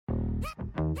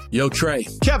Yo, Trey.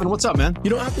 Kevin, what's up, man? You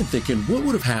know, I've been thinking, what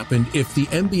would have happened if the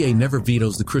NBA never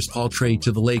vetoes the Chris Paul trade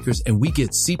to the Lakers and we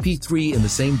get CP3 in the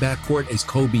same backcourt as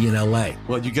Kobe in LA?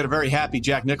 Well, you get a very happy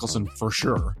Jack Nicholson for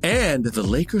sure. And the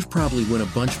Lakers probably win a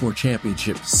bunch more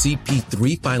championships.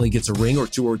 CP3 finally gets a ring or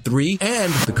 2 or 3,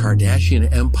 and the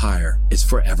Kardashian empire is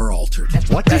forever altered.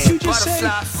 What did you just say?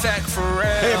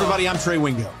 Hey, everybody, I'm Trey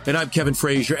Wingo. And I'm Kevin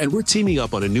Frazier, and we're teaming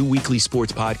up on a new weekly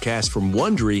sports podcast from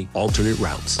Wondery, Alternate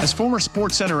Routes. As former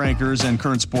Sports Center anchors and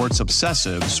current sports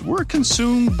obsessives, we're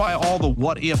consumed by all the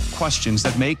what-if questions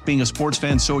that make being a sports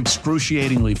fan so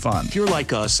excruciatingly fun. If you're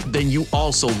like us, then you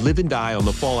also live and die on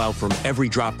the fallout from every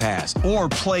drop pass. Or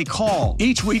play call.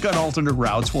 Each week on Alternate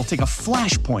Routes, we'll take a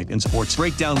flashpoint in sports,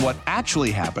 break down what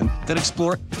actually happened, then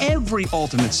explore every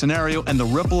alternate scenario and the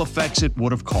ripple effects it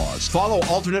would have caused. Follow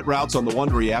Alternate Routes on the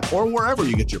Wondery app or wherever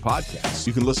you get your podcasts.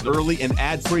 You can listen early and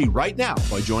ad-free right now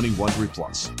by joining Wondery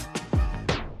Plus.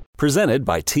 Presented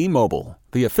by T-Mobile,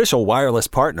 the official wireless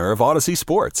partner of Odyssey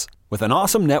Sports. With an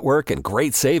awesome network and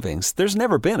great savings, there's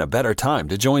never been a better time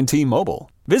to join T-Mobile.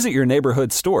 Visit your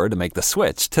neighborhood store to make the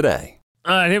switch today.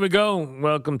 All right, here we go.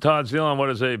 Welcome, Todd, Zeile, on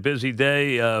what is a busy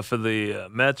day for the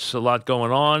Mets. A lot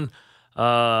going on.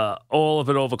 All of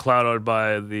it overclouded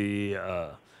by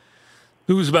the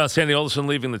news about Sandy Alderson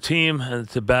leaving the team and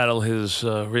to battle his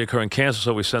reoccurring cancer.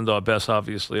 So we send our best,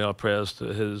 obviously, our prayers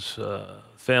to his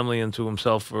family and to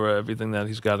himself for everything that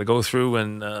he's got to go through.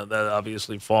 And that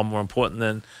obviously far more important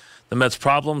than the Mets'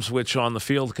 problems, which on the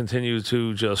field continue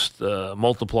to just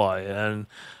multiply. And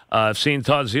I've seen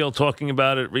Todd Zeile talking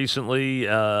about it recently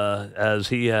as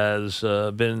he has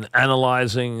been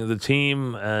analyzing the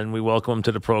team, and we welcome him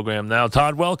to the program now.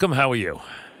 Todd, welcome. How are you?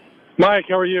 Mike,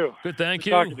 how are you? Good, thank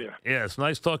you. Talking to you. Yeah, it's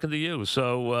nice talking to you.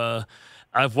 So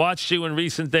I've watched you in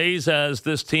recent days as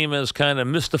this team has kind of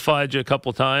mystified you a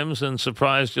couple times and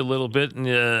surprised you a little bit.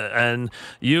 And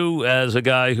you, as a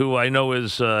guy who I know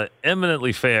is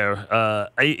eminently fair,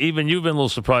 even you've been a little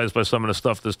surprised by some of the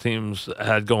stuff this team's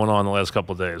had going on the last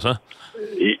couple of days, huh?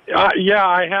 Yeah,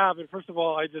 I have. And first of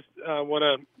all, I just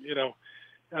want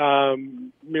to,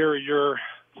 mirror your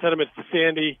sentiments to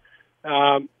Sandy.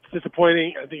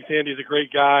 Disappointing. I think Sandy's a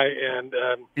great guy, and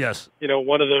yes,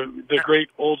 one of the great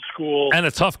old school and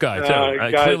a tough guy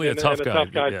too. Clearly a tough guy.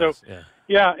 Yes, so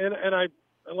and I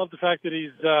love the fact that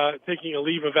he's taking a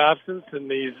leave of absence and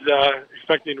he's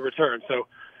expecting to return. So,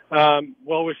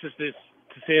 well wishes to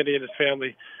Sandy and his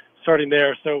family, starting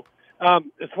there. So,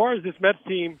 as far as this Mets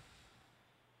team,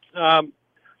 tell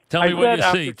me what you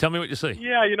see. Tell me what you see.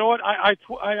 Yeah, you know what? I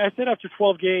said after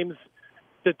 12 games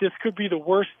that this could be the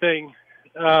worst thing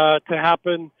to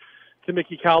happen to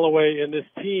Mickey Callaway and this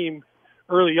team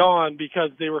early on, because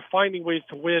they were finding ways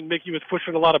to win. Mickey was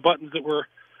pushing a lot of buttons that were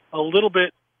a little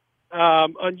bit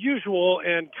unusual,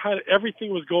 and kind of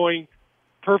everything was going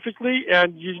perfectly,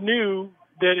 and you knew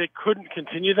that it couldn't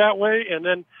continue that way. And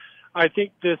then I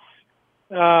think this,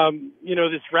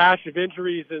 this rash of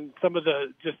injuries and some of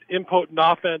the just impotent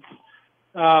offense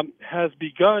has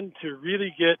begun to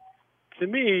really get, to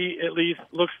me at least,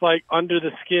 looks like under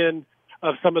the skin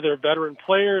of some of their veteran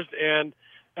players, and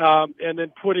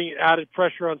then putting added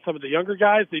pressure on some of the younger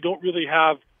guys. They don't really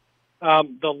have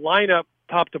the lineup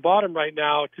top to bottom right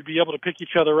now to be able to pick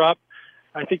each other up.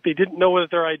 I think they didn't know what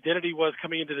their identity was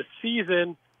coming into the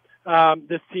season.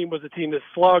 This team was a team that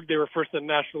slugged. They were first in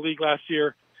the National League last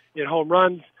year in home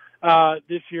runs.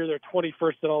 This year they're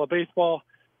 21st in all of baseball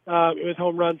with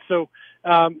home runs. So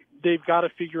they've got to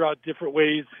figure out different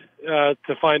ways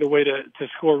to find a way to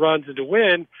score runs and to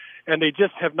win. And they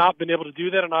just have not been able to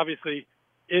do that. And obviously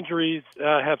injuries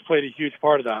have played a huge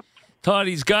part of that. Todd,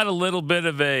 he's got a little bit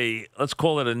of a, let's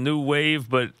call it a new wave,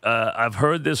 but I've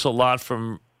heard this a lot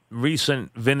from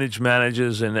recent vintage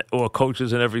managers or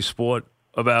coaches in every sport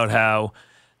about how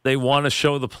they want to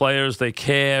show the players they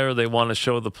care. They want to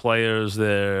show the players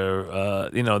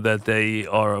that they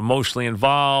are emotionally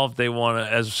involved. They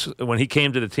want to, when he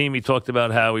came to the team, he talked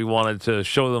about how he wanted to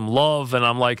show them love. And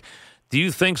I'm like, do you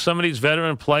think some of these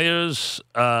veteran players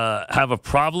have a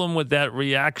problem with that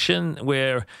reaction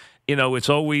where, it's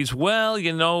always,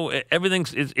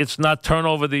 everything's, it's not turn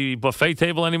over the buffet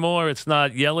table anymore. It's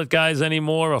not yell at guys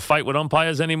anymore or fight with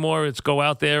umpires anymore. It's go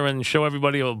out there and show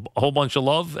everybody a whole bunch of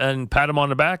love and pat them on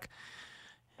the back?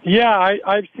 Yeah,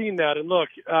 I've seen that. And look,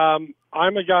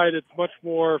 I'm a guy that's much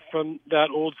more from that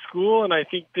old school, and I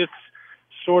think this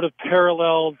sort of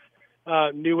parallels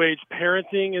new age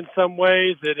parenting in some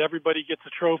ways, that everybody gets a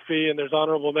trophy and there's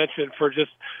honorable mention for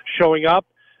just showing up.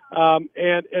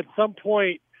 And at some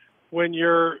point, when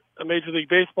you're a Major League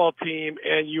Baseball team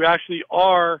and you actually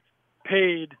are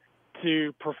paid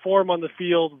to perform on the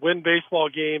field, win baseball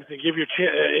games, and give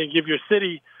your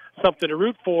city something to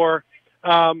root for,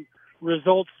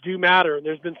 results do matter. And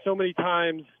there's been so many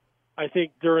times, I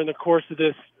think, during the course of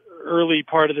this early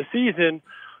part of the season,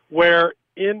 where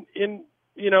in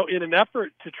an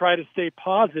effort to try to stay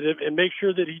positive and make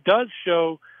sure that he does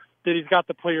show that he's got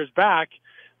the players back,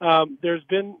 there's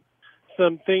been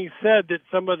some things said that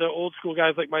some of the old school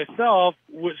guys like myself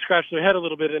would scratch their head a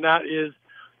little bit, and that is,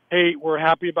 hey, we're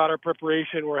happy about our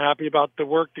preparation. We're happy about the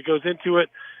work that goes into it.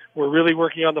 We're really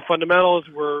working on the fundamentals.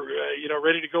 We're,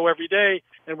 ready to go every day,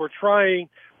 and we're trying.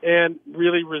 And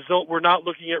really, we're not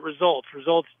looking at results.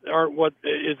 Results aren't what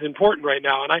is important right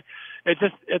now. And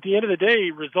at the end of the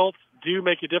day, results do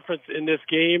make a difference in this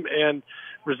game, and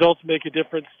results make a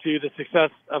difference to the success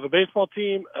of a baseball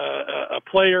team, a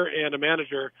player, and a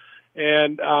manager.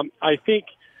 And I think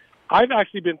I've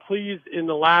actually been pleased in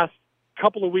the last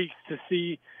couple of weeks to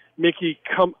see Mickey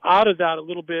come out of that a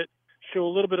little bit, show a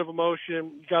little bit of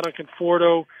emotion. He got on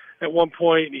Conforto at one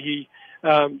point. He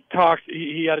talked.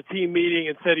 He had a team meeting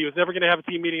and said he was never going to have a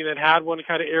team meeting, and then had one and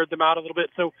kind of aired them out a little bit.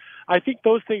 So I think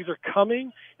those things are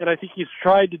coming, and I think he's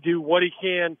tried to do what he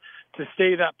can to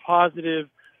stay that positive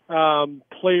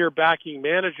player backing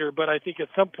manager. But I think at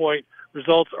some point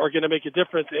results are going to make a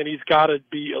difference, and he's got to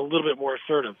be a little bit more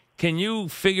assertive. Can you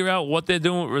figure out what they're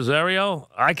doing with Rosario?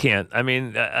 I can't. I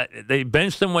mean, they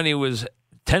benched him when he was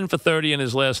 10 for 30 in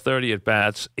his last 30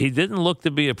 at-bats. He didn't look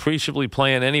to be appreciably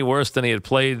playing any worse than he had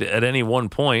played at any one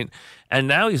point, and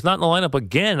now he's not in the lineup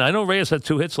again. I know Reyes had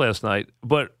 2 hits last night,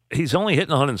 but he's only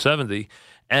hitting 170,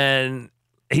 and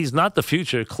he's not the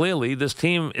future. Clearly, this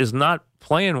team is not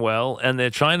playing well, and they're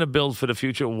trying to build for the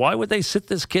future. Why would they sit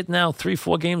this kid now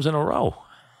 3-4 games in a row?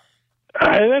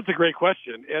 That's a great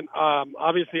question. And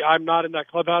obviously, I'm not in that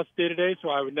clubhouse day-to-day, so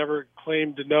I would never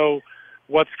claim to know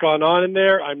what's gone on in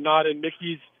there. I'm not in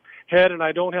Mickey's head, and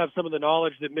I don't have some of the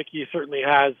knowledge that Mickey certainly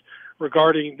has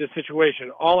regarding the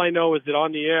situation. All I know is that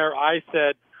on the air, I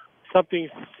said something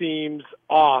seems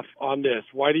off on this.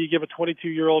 Why do you give a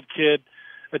 22-year-old kid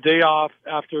a day off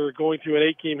after going through an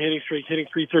 8-game hitting streak, hitting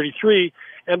 333,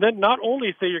 and then not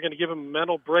only say you're going to give him a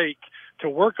mental break to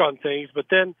work on things, but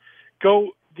then go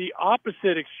the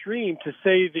opposite extreme to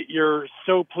say that you're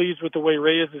so pleased with the way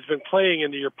Reyes has been playing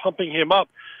and that you're pumping him up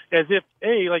as if,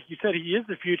 A, like you said, he is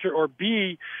the future, or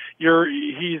B,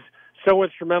 he's so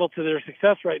instrumental to their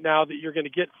success right now that you're going to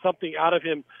get something out of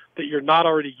him that you're not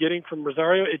already getting from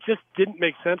Rosario. It just didn't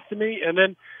make sense to me. And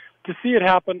then to see it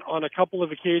happen on a couple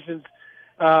of occasions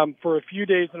for a few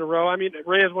days in a row. I mean,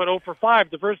 Reyes went 0 for 5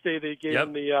 the first day they gave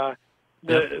him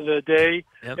the day,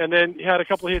 and then he had a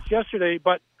couple of hits yesterday.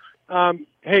 But,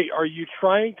 hey, are you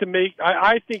trying to make –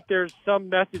 I think there's some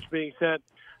message being sent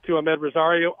to Ahmed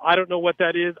Rosario. I don't know what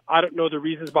that is. I don't know the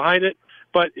reasons behind it.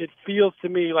 But it feels to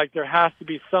me like there has to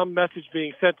be some message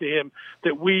being sent to him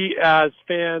that we as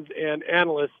fans and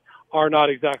analysts are not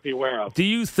exactly aware of. Do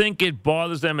you think it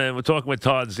bothers them? And we're talking with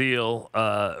Todd Zeile,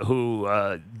 who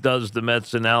does the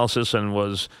Mets analysis and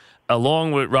was,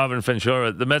 along with Robin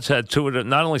Ventura, the Mets had two of the,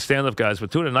 not only stand-up guys, but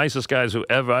two of the nicest guys who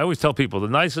ever, I always tell people, one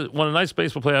of the nicest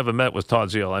baseball players I ever met was Todd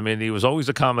Zeile. I mean, he was always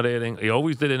accommodating. He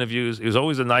always did interviews. He was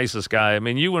always the nicest guy. I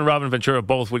mean, you and Robin Ventura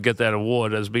both would get that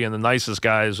award as being the nicest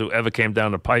guys who ever came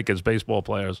down the pike as baseball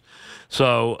players.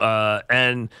 So,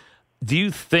 and do you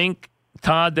think,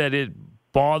 Todd, that it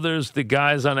bothers the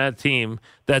guys on that team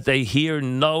that they hear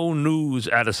no news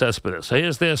out of Cespedes?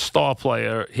 Here's their star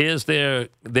player. Here's their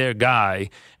guy.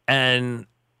 And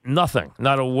nothing,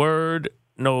 not a word,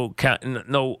 no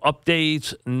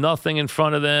updates, nothing in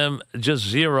front of them, just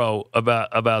zero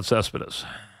about Cespedes.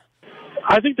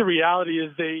 I think the reality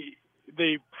is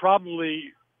they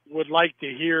probably would like to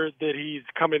hear that he's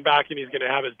coming back and he's going to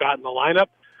have his bat in the lineup.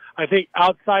 I think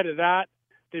outside of that,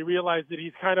 they realize that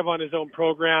he's kind of on his own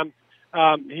program.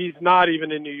 He's not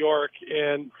even in New York,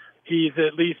 and he's,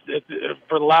 at least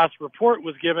for the last report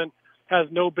was given, has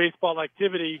no baseball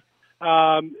activity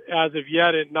as of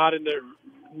yet, and not in the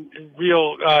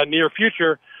real near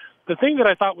future. The thing that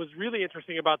I thought was really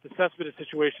interesting about the Cespedes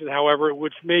situation, however,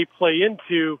 which may play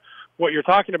into what you're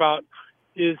talking about,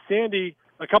 is Sandy,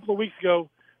 a couple of weeks ago,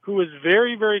 who was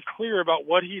very, very clear about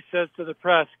what he says to the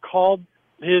press, called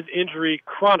his injury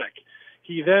chronic.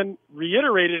 He then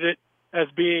reiterated it as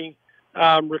being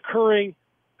recurring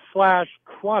 /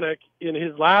 chronic in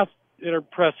his last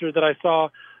presser that I saw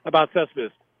about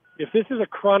Cespedes. If this is a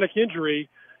chronic injury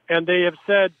and they have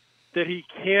said that he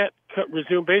can't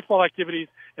resume baseball activities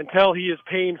until he is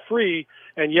pain-free,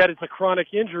 and yet it's a chronic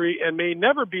injury and may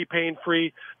never be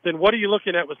pain-free, then what are you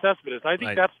looking at with Cespedes? I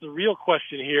think that's the real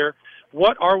question here.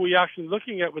 What are we actually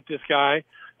looking at with this guy?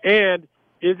 And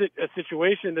is it a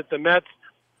situation that the Mets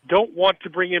don't want to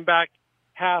bring him back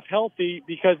half healthy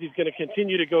because he's going to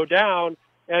continue to go down,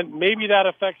 and maybe that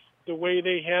affects the way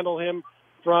they handle him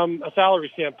from a salary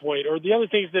standpoint, or the other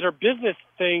things that are business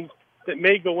things that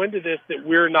may go into this that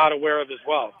we're not aware of as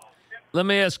well. Let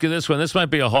me ask you this one. This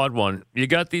might be a hard one. You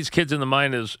got these kids in the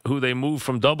minors who they moved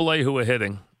from Double-A who are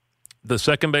hitting, the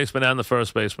second baseman and the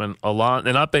first baseman.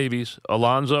 They're not babies,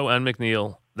 Alonso and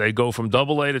McNeil. They go from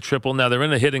Double-A to Triple. Now, they're in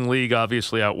the hitting league,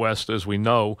 obviously, out west, as we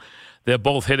know. They're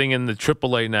both hitting in the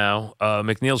Triple-A now.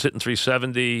 McNeil's hitting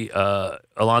 370.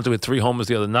 Alonso hit 3 homers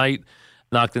the other night,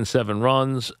 knocked in 7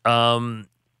 runs.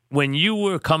 When you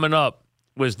were coming up,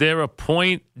 was there a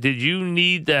point, did you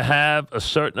need to have a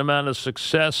certain amount of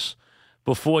success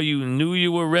before you knew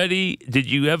you were ready? Did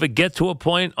you ever get to a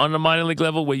point on the minor league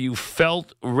level where you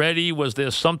felt ready? Was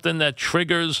there something that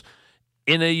triggers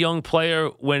in a young player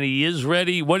when he is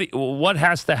ready? What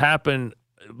has to happen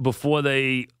before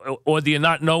they, or do you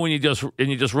not know when you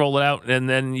just roll it out and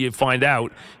then you find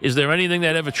out? Is there anything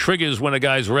that ever triggers when a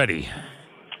guy's ready?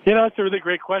 That's a really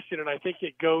great question, and I think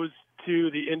it goes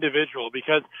to the individual,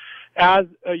 because as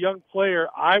a young player,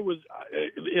 I was,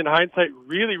 in hindsight,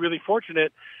 really, really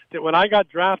fortunate that when I got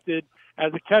drafted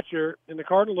as a catcher in the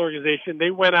Cardinal organization,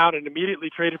 they went out and immediately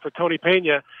traded for Tony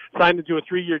Pena, signed him to a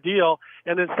 3-year deal,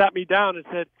 and then sat me down and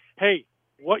said, hey,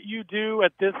 what you do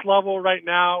at this level right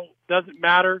now doesn't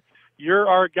matter. You're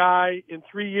our guy in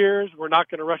 3 years. We're not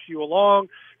going to rush you along.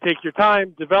 Take your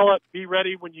time, develop, be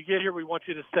ready. When you get here, we want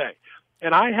you to stay.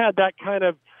 And I had that kind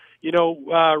of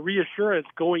reassurance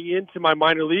going into my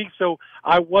minor league, so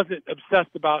I wasn't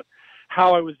obsessed about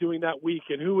how I was doing that week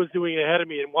and who was doing ahead of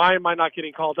me and why am I not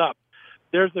getting called up.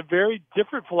 There's a very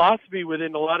different philosophy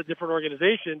within a lot of different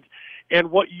organizations,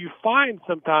 and what you find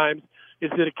sometimes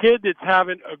is that a kid that's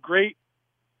having a great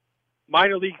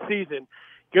minor league season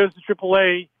goes to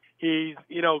AAA, he's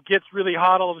gets really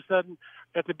hot all of a sudden.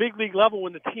 At the big league level,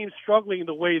 when the team's struggling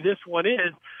the way this one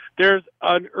is, there's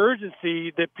an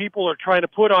urgency that people are trying to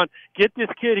put on, get this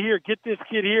kid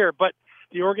here. But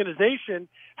the organization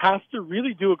has to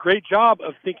really do a great job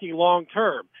of thinking long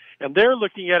term. And they're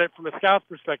looking at it from a scout's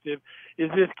perspective. Is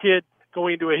this kid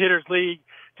going to a hitter's league,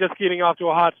 just getting off to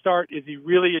a hot start? Is he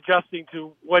really adjusting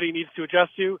to what he needs to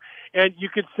adjust to? And you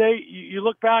could say, you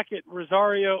look back at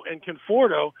Rosario and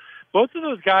Conforto, both of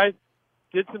those guys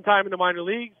did some time in the minor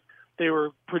leagues. They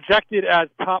were projected as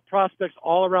top prospects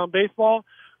all around baseball.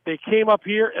 They came up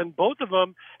here, and both of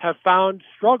them have found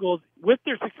struggles with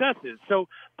their successes. So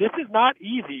this is not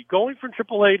easy. Going from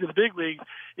AAA to the big leagues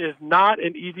is not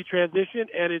an easy transition,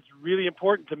 and it's really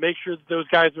important to make sure that those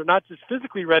guys are not just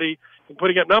physically ready and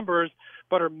putting up numbers,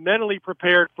 but are mentally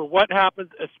prepared for what happens,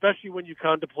 especially when you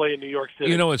come to play in New York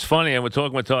City. It's funny, and we're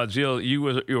talking with Todd Zeile. You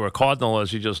were a Cardinal,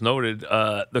 as you just noted.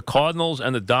 The Cardinals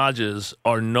and the Dodgers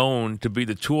are known to be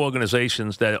the two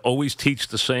organizations that always teach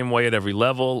the same way at every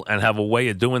level and have a way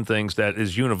of doing things that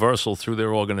is universal through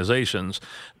their organizations.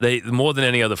 They, more than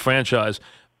any other franchise.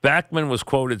 Backman was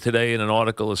quoted today in an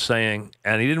article as saying,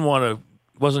 and he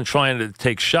wasn't trying to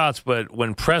take shots, but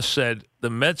when press said the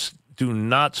Mets do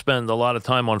not spend a lot of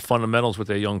time on fundamentals with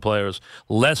their young players,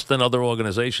 less than other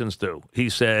organizations do. He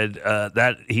said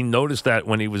that he noticed that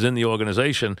when he was in the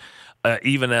organization,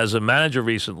 even as a manager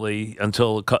recently,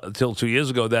 until 2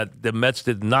 years ago, that the Mets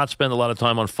did not spend a lot of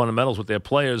time on fundamentals with their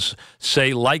players,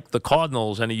 say like the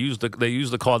Cardinals, and they used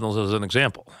the Cardinals as an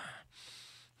example.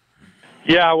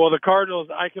 Yeah, well, the Cardinals,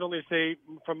 I can only say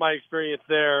from my experience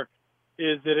there,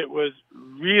 is that it was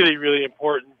really, really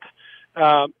important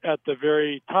at the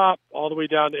very top, all the way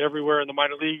down to everywhere in the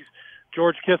minor leagues.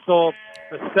 George Kissel,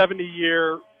 a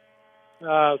 70-year.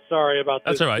 Sorry about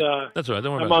this. That's all right. That's all right.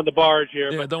 Don't worry I'm about on the barge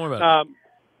here. Yeah, but, don't worry about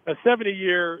it. A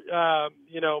 70-year,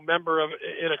 member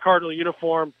in a Cardinal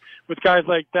uniform with guys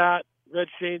like that, Red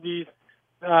Shandies,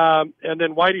 and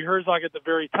then Whitey Herzog at the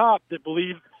very top that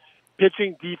believed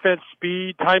pitching, defense,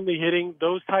 speed, timely hitting,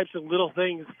 those types of little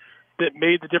things that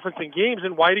made the difference in games.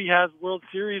 And Whitey has World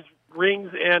Series rings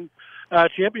and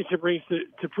championship rings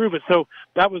to prove it. So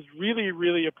that was really,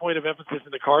 really a point of emphasis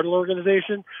in the Cardinal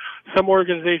organization. Some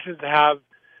organizations have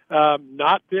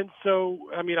not been so.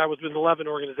 I mean, I was with 11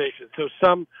 organizations, so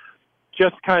some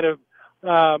just kind of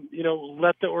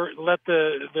let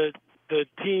the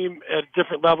team at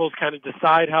different levels kind of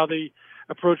decide how they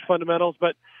approach fundamentals.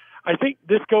 But I think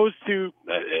this goes to,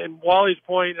 and Wally's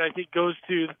point, I think goes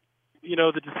to,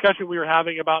 the discussion we were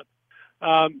having about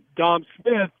Dom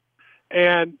Smith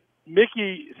and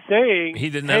Mickey saying he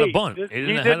didn't have a bunt. He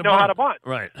didn't know how to bunt.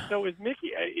 Right. So is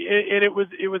Mickey, and it was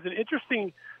an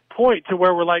interesting point to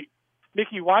where we're like,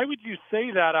 Mickey, why would you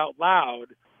say that out loud?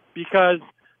 Because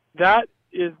that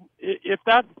is, if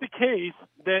that's the case,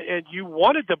 and you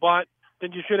wanted to bunt,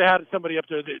 then you should have had somebody up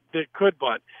there that could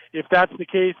bunt. If that's the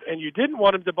case and you didn't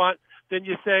want him to bunt, then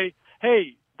you say,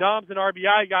 hey, Dom's an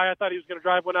RBI guy. I thought he was going to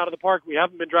drive one out of the park. We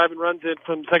haven't been driving runs in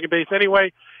from second base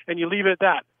anyway, and you leave it at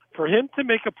that. For him to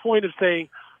make a point of saying,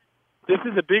 this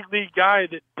is a big league guy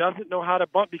that doesn't know how to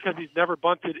bunt because he's never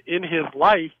bunted in his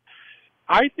life,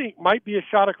 I think might be a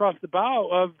shot across the bow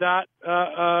of that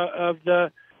of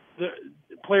the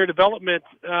player development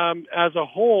as a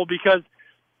whole, because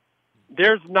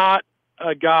there's not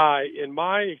a guy in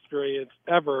my experience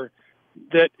ever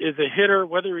that is a hitter,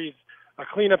 whether he's a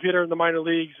cleanup hitter in the minor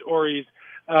leagues or he's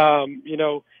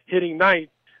hitting ninth,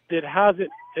 that hasn't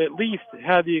at least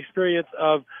had the experience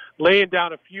of laying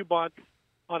down a few bunts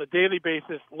on a daily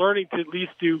basis, learning to at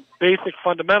least do basic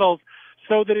fundamentals,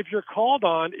 so that if you're called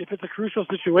on, if it's a crucial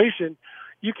situation,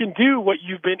 you can do what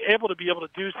you've been able to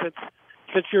do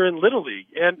since you're in Little League.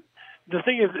 And the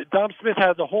thing is, Dom Smith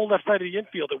had the whole left side of the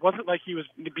infield. It wasn't like he was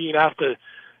being asked to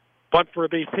bunt for a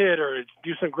base hit or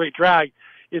do some great drag.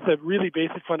 It's a really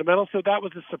basic fundamental. So that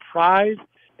was a surprise.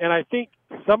 And I think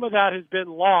some of that has been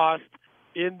lost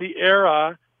in the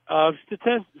era of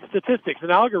statistics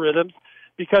and algorithms,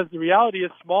 because the reality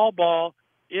is small ball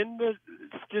in the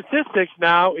statistics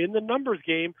now, in the numbers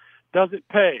game, doesn't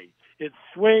pay. It's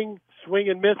swing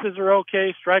and misses are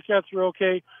okay, strikeouts are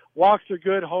okay, walks are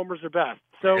good, homers are best.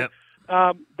 So yep.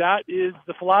 That is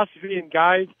the philosophy, and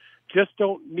guys just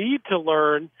don't need to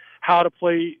learn how to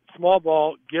play small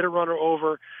ball, get a runner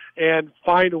over, and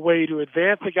find a way to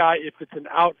advance a guy if it's an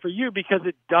out for you, because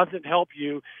it doesn't help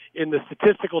you in the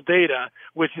statistical data,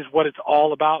 which is what it's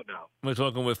all about now. We're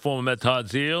talking with former Met Todd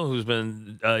Zeile, who's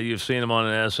been, you've seen him on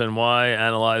an SNY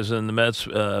analyzing the Mets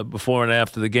before and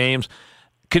after the games.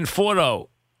 Conforto,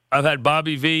 I've had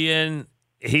Bobby V in.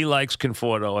 He likes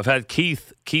Conforto. I've had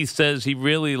Keith. Keith says he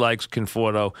really likes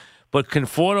Conforto. But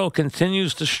Conforto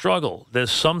continues to struggle.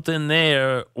 There's something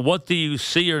there. What do you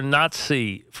see or not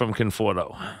see from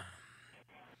Conforto?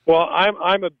 Well,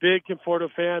 I'm a big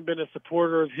Conforto fan. Been a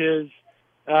supporter of his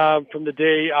from the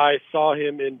day I saw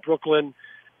him in Brooklyn.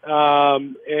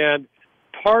 And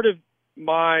part of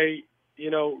my,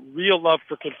 real love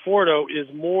for Conforto is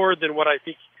more than what I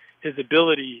think his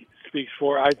ability speaks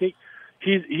for. I think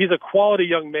he's a quality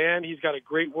young man. He's got a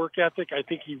great work ethic. I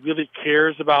think he really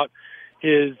cares about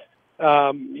his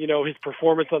his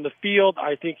performance on the field.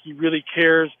 I think he really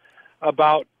cares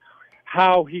about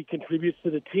how he contributes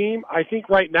to the team. I think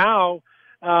right now,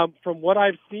 from what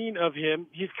I've seen of him,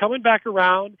 he's coming back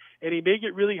around, and he may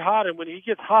get really hot. And when he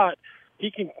gets hot,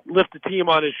 he can lift the team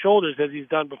on his shoulders as he's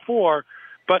done before.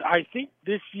 But I think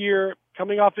this year,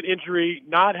 coming off an injury,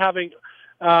 not having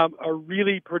a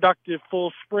really productive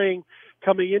full spring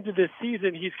coming into this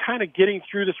season, he's kind of getting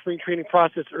through the spring training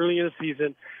process early in the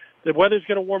season. The weather's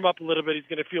going to warm up a little bit. He's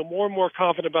going to feel more and more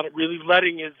confident about it, really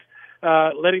letting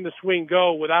the swing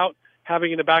go without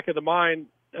having in the back of the mind,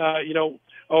 I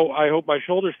hope my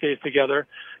shoulder stays together.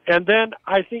 And then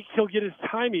I think he'll get his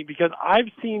timing, because I've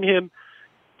seen him,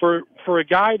 for a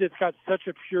guy that's got such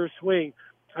a pure swing,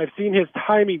 I've seen his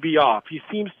timing be off. He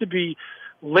seems to be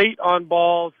late on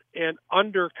balls and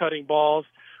undercutting balls,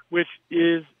 which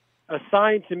is a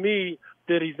sign to me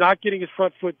that he's not getting his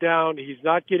front foot down. He's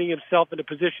not getting himself in a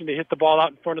position to hit the ball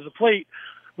out in front of the plate,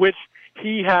 which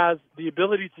he has the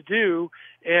ability to do,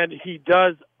 and he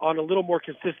does on a little more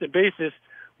consistent basis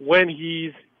when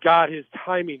he's got his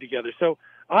timing together. So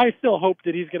I still hope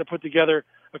that he's going to put together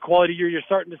a quality year. You're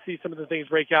starting to see some of the things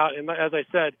break out, and as I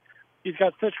said, he's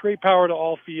got such great power to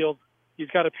all fields. He's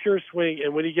got a pure swing,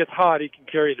 and when he gets hot, he can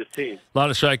carry the team. A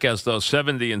lot of strikeouts, though,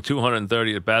 70 and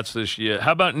 230 at bats this year.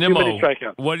 How about Nimmo? Too many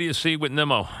strikeouts. What do you see with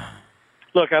Nimmo?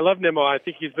 Look, I love Nimmo. I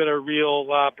think he's been a real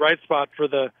bright spot for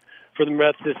the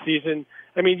Mets this season.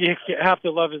 I mean, you have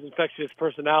to love his infectious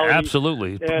personality.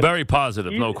 Absolutely, very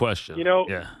positive, no question.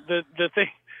 The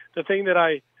thing that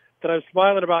I'm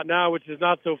smiling about now, which is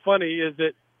not so funny, is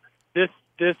that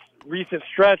this recent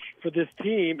stretch for this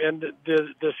team and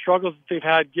the struggles that they've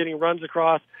had getting runs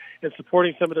across and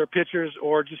supporting some of their pitchers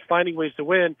or just finding ways to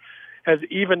win has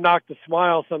even knocked the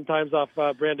smile sometimes off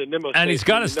Brandon Nimmo's And face. he's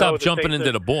got to stop jumping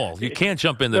into the ball. You can't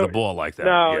jump into the ball like that.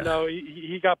 No,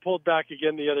 he got pulled back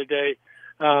again the other day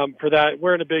for that.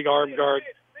 Wearing a big arm guard,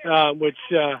 which,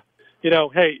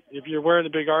 hey, if you're wearing a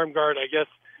big arm guard, I guess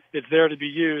it's there to be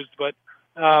used. But,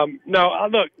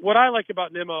 look, what I like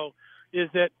about Nimmo is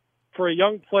that for a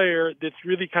young player that's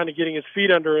really kind of getting his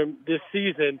feet under him this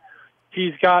season,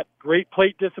 he's got great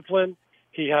plate discipline.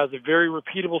 He has a very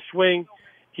repeatable swing.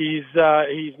 He's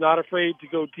not afraid to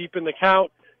go deep in the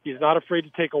count. He's not afraid to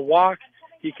take a walk.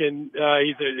 He can.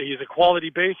 He's a quality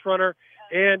base runner,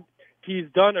 and he's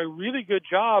done a really good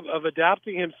job of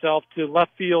adapting himself to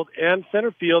left field and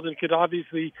center field, and could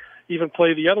obviously even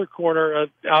play the other corner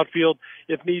outfield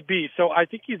if need be. So I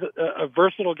think he's a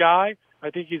versatile guy. I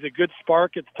think he's a good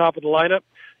spark at the top of the lineup,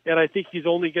 and I think he's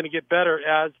only going to get better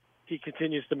as he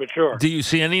continues to mature. Do you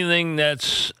see anything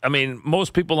that's, I mean,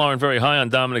 most people aren't very high on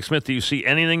Dominic Smith. Do you see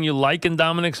anything you like in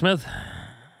Dominic Smith?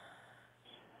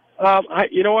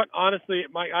 You know what? Honestly,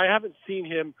 I haven't seen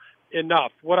him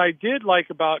enough. What I did like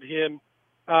about him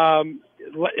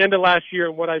end of last year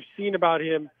and what I've seen about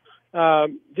him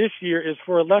this year is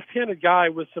for a left-handed guy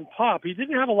with some pop. He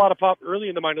didn't have a lot of pop early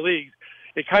in the minor leagues.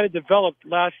 It kind of developed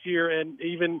last year and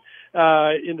even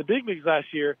in the big leagues last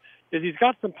year, is he's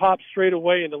got some pop straight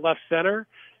away into left center.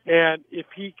 And if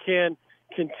he can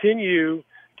continue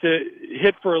to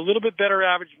hit for a little bit better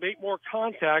average, make more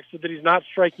contact so that he's not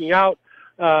striking out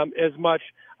as much,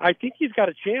 I think he's got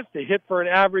a chance to hit for an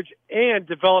average and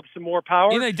develop some more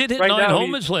power. You know, he did hit 9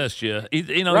 homers last year. He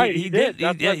did. He did.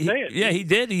 He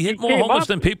did. He hit more homers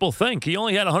than people think. He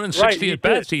only had 160 at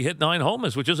bats. He hit 9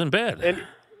 homers, which isn't bad.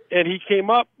 And he came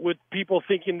up with people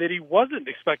thinking that he wasn't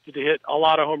expected to hit a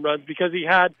lot of home runs because he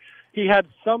had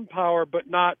some power, but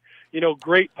not,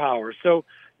 great power. So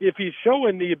if he's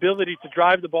showing the ability to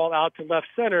drive the ball out to left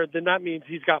center, then that means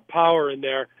he's got power in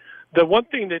there. The one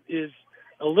thing that is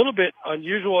a little bit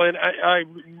unusual and I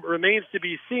remains to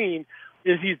be seen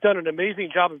is he's done an amazing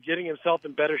job of getting himself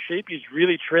in better shape. He's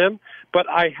really trim, but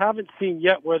I haven't seen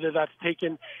yet whether that's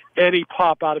taken any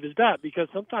pop out of his bat, because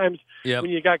sometimes when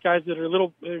you got guys that are a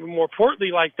little more portly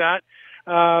like that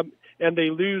and they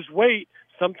lose weight,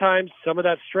 sometimes some of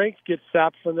that strength gets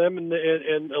sapped from them and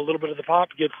a little bit of the pop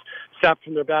gets sapped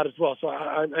from their bat as well. So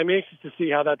I'm anxious to see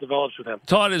how that develops with him.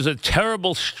 Todd, is a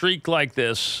terrible streak like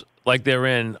this, like they're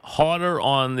in, harder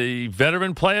on the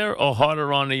veteran player or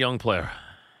harder on the young player?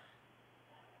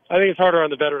 I think it's harder on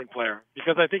the veteran player,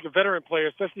 because I think a veteran player,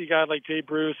 especially a guy like Jay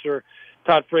Bruce or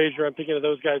Todd Frazier, I'm thinking of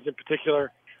those guys in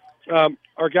particular,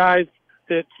 are guys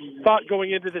that thought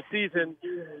going into the season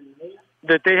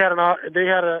that they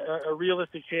had a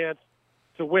realistic chance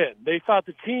to win. They thought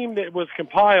the team that was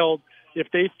compiled,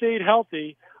 if they stayed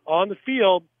healthy on the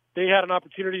field, they had an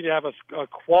opportunity to have a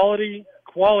quality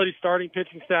starting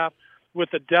pitching staff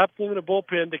with a depth in the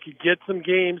bullpen that could get some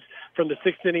games from the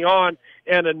 6th inning on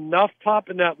and enough pop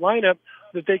in that lineup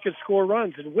that they could score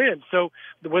runs and win. So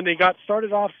when they got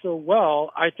started off so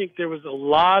well, I think there was a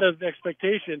lot of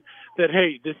expectation that,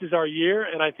 hey, this is our year.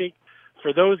 And I think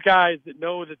for those guys that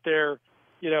know that their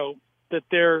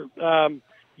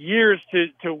years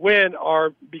to win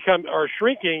are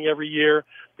shrinking every year,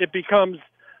 it becomes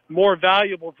more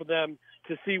valuable for them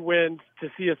to see wins, to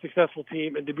see a successful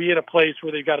team, and to be in a place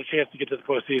where they've got a chance to get to the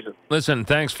postseason. Listen,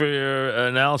 thanks for your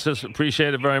analysis.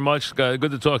 Appreciate it very much. Good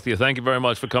to talk to you. Thank you very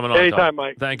much for coming on. Anytime, Todd.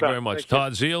 Mike. Thank you very much.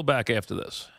 Todd Zeile back after this.